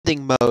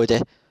hunting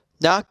mode.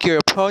 Knock your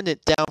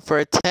opponent down for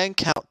a 10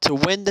 count to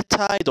win the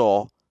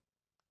title.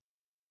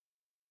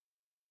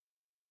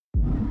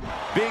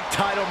 Big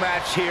title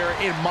match here.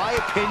 In my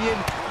opinion,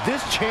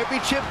 this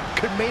championship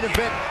could main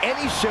event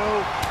any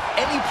show,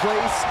 any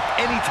place,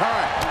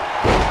 anytime.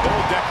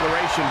 Bold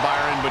declaration,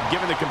 Byron, but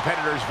given the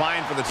competitors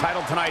vying for the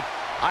title tonight,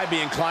 I'd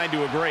be inclined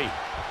to agree.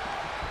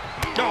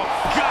 Oh,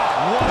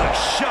 God, what a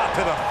shot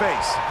to the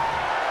face.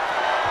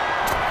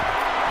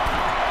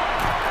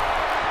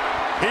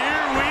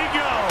 Here we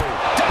go.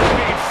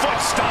 Diving foot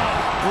stomp.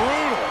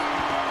 Brutal.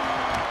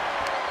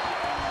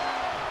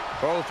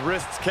 Both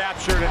wrists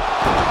captured.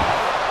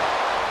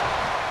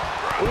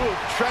 Ooh,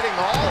 treading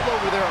all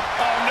over there.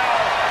 Oh, no.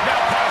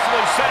 Now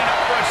possibly setting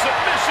up for a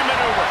submission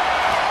maneuver.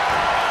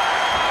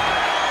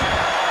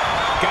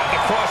 Got the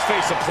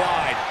crossface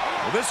applied.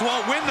 Well, this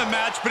won't win the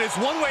match, but it's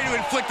one way to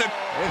inflict a...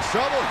 In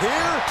trouble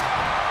here.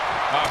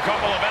 A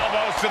couple of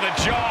elbows to the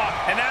jaw,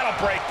 and that'll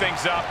break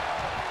things up.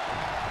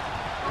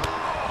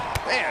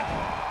 Man,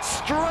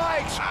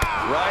 strikes.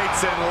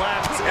 Rights and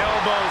lefts,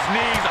 elbows,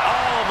 knees,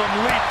 all of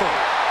them lethal.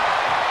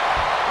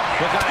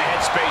 What kind of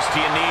headspace do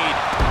you need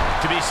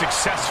to be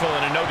successful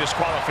in a no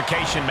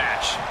disqualification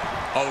match?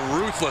 A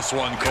ruthless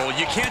one, Cole.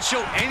 You can't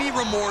show any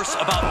remorse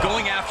about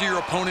going after your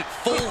opponent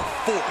full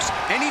force.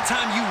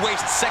 Anytime you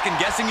waste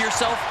second-guessing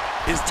yourself,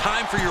 it's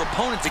time for your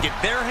opponent to get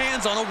their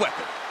hands on a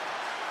weapon.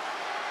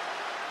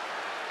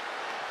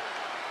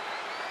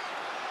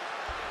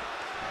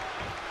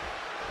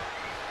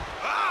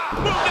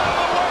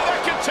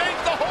 That can change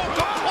the whole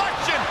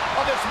complexion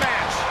of this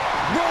match.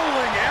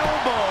 Rolling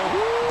elbow.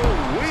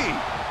 Woo-wee.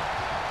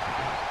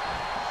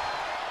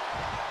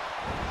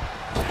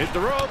 Hit the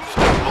ropes.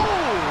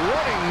 Ooh,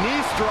 running knee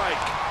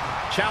strike.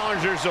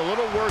 Challenger's a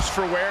little worse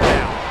for wear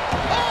now.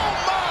 Oh,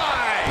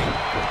 my!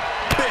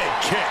 Big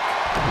kick.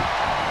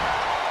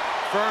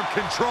 Firm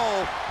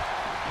control.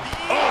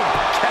 Oh,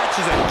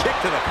 catches a kick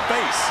to the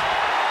face.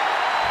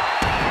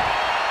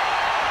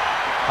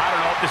 I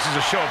don't know if this is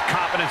a show of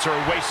confidence or a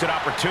wasted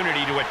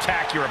opportunity to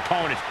attack your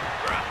opponent.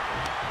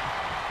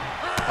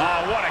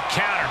 Oh, what a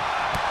counter.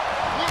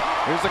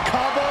 Here's a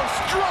combo of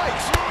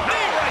strikes.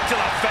 Knee right to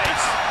the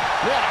face.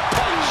 What a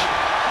punch.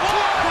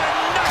 What a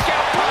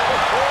knockout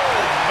punch.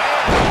 Oh,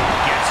 man.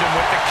 Gets him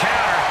with the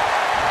counter.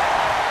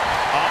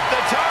 Up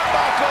the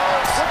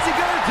turnbuckles. What's he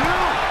gonna do?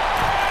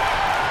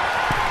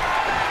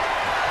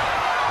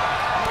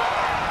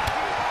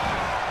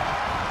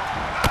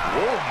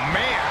 Oh,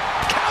 man.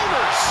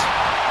 Counters.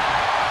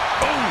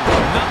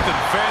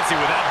 Nothing fancy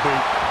with that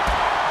boot.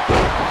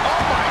 Oh,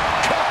 my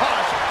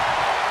gosh.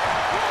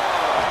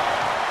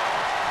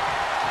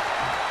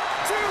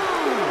 2,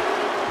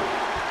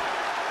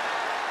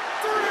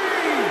 3,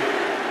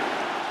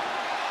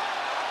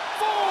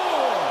 4,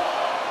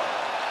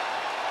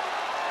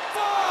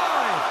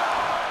 5,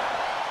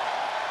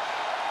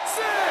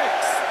 6.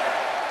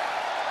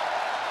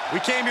 We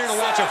came here to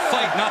watch a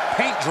fight, not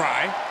paint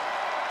dry.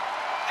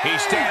 He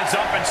stands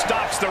up and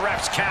stops the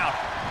ref's count.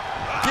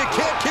 You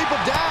can't keep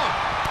him down.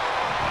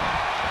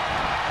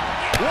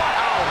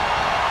 Wow.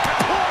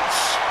 Punch.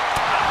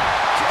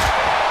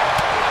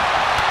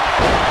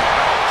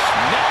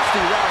 Nasty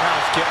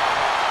roundhouse kick.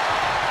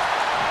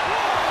 1,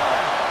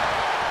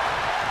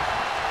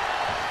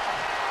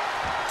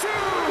 2,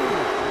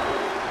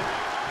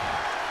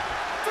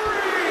 3,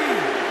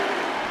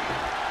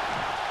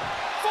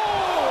 4,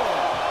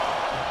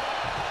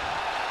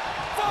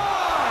 5,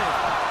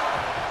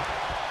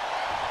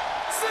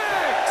 6.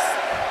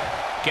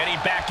 Getting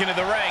back into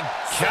the ring.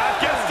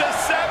 Count gets to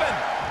 7.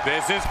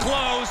 This is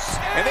close.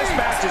 And this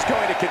match is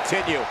going to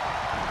continue.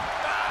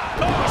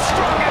 Oh,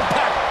 strong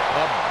impact.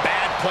 A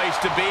bad place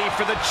to be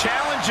for the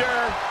challenger.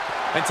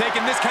 And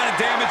taking this kind of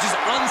damage is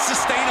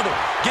unsustainable.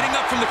 Getting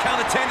up from the count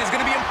of 10 is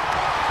going to be...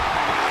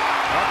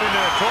 Up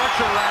into a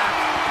torture rack.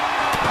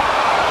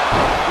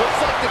 Looks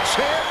like the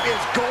champ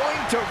is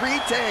going to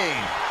retain.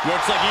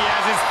 Looks like he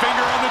has his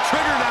finger on the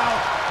trigger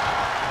now.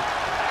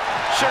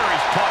 Sure,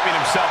 he's pumping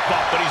himself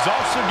up, but he's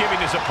also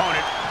giving his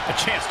opponent a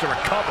chance to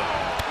recover.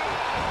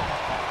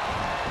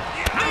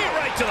 Knee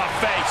right to the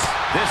face.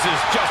 This is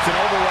just an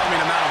overwhelming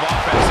amount of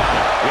offense on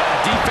him. Yeah,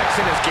 the defects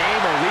in his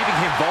game are leaving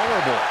him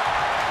vulnerable.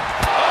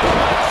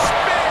 Oh,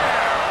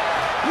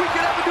 spear! We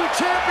could have a new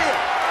champion.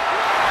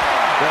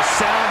 The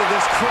sound of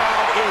this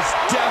crowd is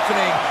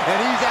deafening, and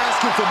he's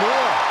asking for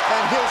more.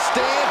 And he'll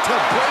stand to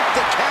break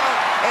the count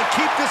and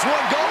keep this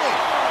one going.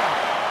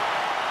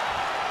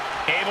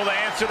 Able to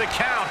answer the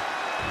count.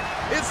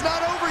 It's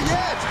not over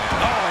yet.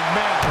 Oh,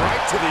 man,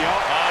 right to the arm.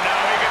 Oh, no,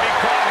 he could be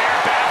caught here.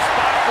 Bad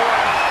spot for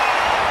him.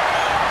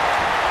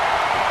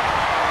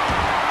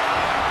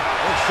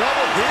 In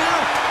trouble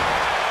here.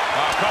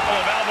 A couple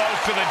of elbows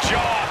to the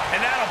jaw,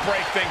 and that'll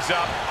break things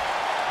up.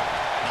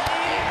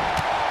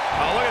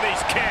 Oh, look at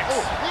these kicks.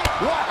 Oh,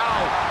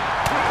 wow.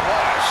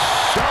 What a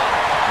shot.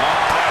 Oh,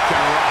 that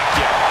can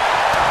rock you.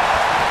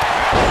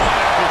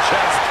 Right up the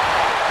chest.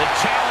 The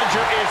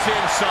challenger is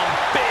in some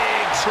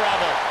big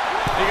trouble.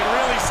 He can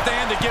really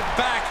stand to get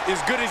back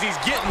as good as he's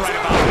getting right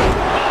about now.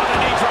 Oh, the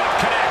knee drop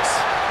connects.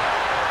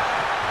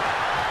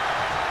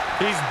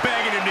 He's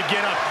begging him to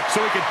get up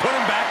so he can put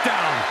him back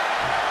down.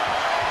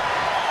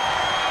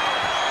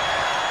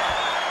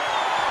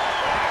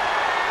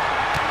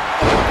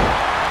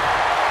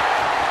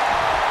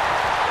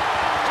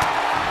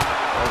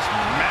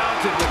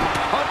 Mounted with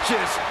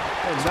punches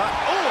and not,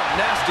 oh, a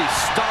nasty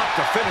stop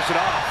to finish it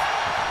off.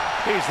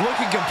 He's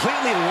looking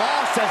completely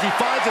lost as he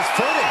finds his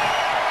footing.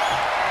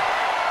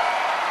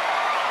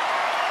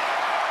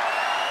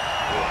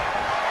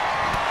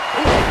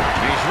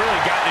 He's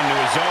really gotten into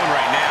his zone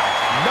right now.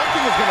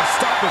 Nothing is going to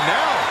stop him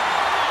now.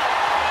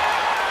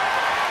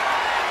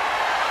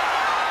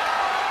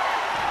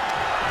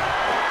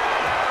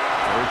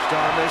 Perched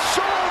on the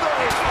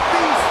shoulders,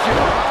 feast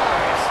your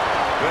eyes.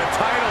 The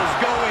title's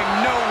going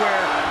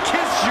nowhere.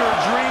 Kiss your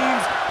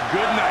dreams.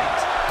 Good night.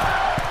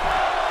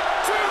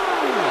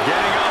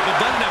 Getting up, but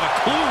doesn't have a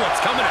clue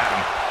what's coming at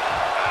him.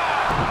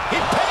 He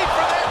paid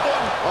for that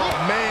one. Oh,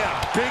 man,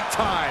 big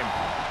time.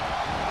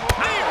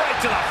 Knee right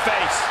to the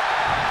face.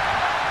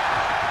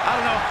 I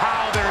don't know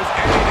how there's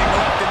anything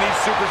left in these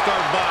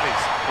superstars'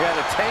 bodies. Yeah,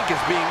 the tank is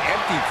being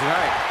emptied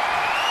tonight.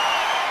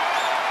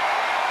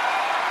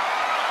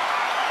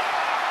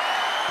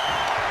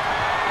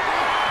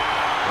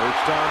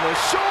 Perched on the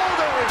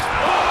shoulders.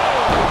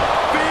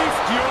 Oh!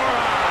 Feast your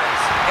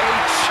eyes. A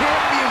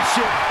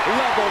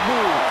championship-level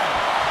move.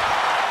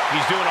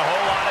 He's doing a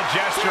whole lot of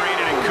gesturing,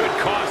 and it could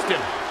cost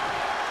him.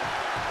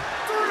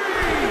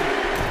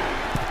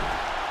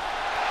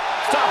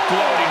 Stop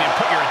gloating and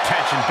put your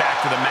attention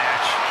back to the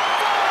match.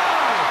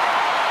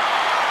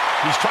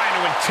 He's trying to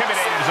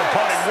intimidate his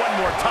opponent one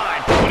more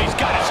time, but he's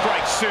got to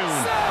strike soon.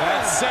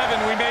 At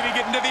 7, we may be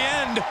getting to the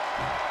end. 8,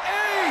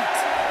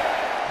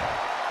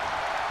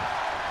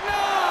 9,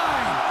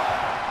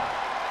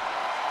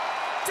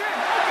 10.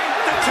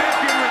 The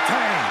champion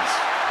retains.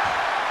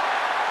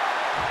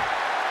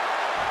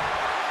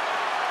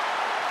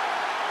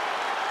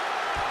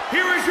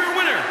 Here is your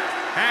winner,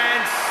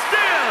 and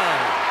still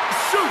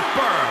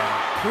Super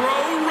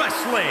Pro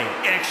Wrestling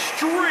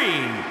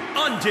Extreme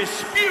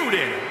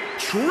Undisputed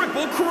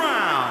Triple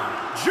Crown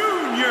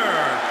Junior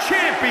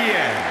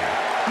Champion,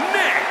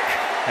 Nick.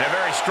 And a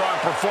very strong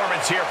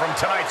performance here from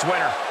tonight's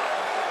winner.